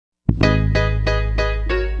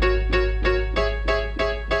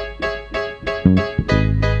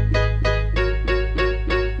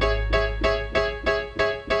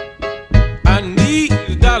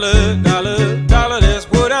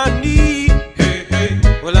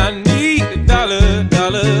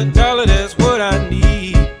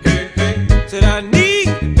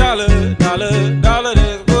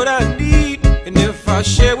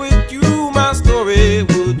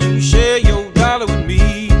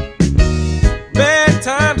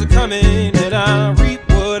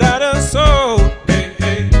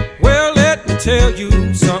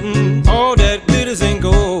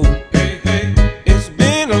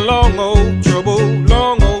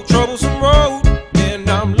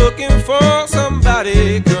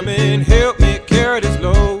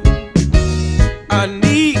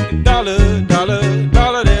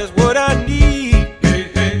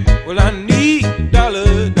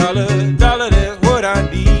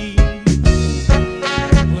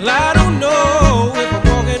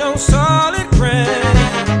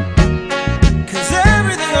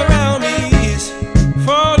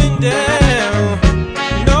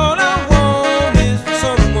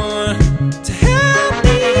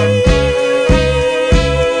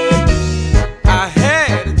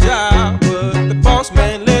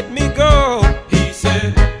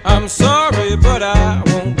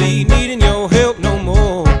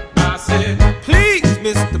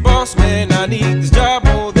boss man, I need this job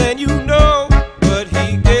more than you know. But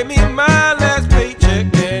he gave me my last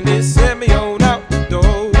paycheck and it sent me on out the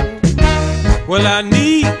door. Well, I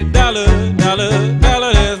need a dollar, dollar,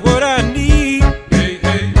 dollar, that's what I need. Hey,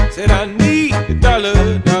 hey. Said I need a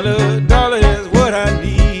dollar, dollar, dollar, that's what I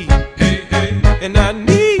need. Hey, hey. And I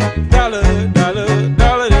need a dollar, dollar,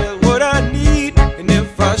 dollar, that's what I need. And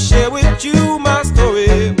if I share with you my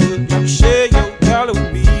story, would you share your dollar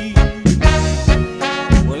with me?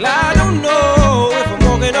 Well, I don't know if I'm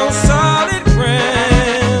walking on solid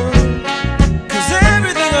ground, 'cause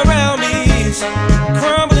everything around me is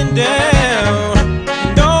crumbling down.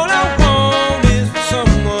 And all I want is for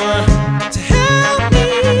someone to help me.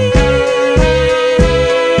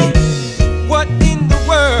 What in the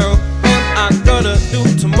world am I gonna do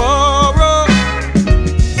tomorrow?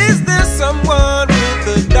 Is there someone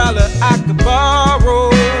with a dollar I could borrow?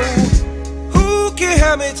 Who can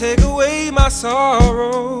help me take away my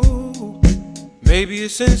sorrow? Maybe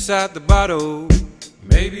it's inside the bottle.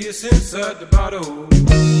 Maybe it's inside the bottle.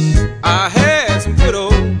 I had some good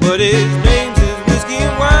old, but his name's is whiskey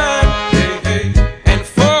and wine.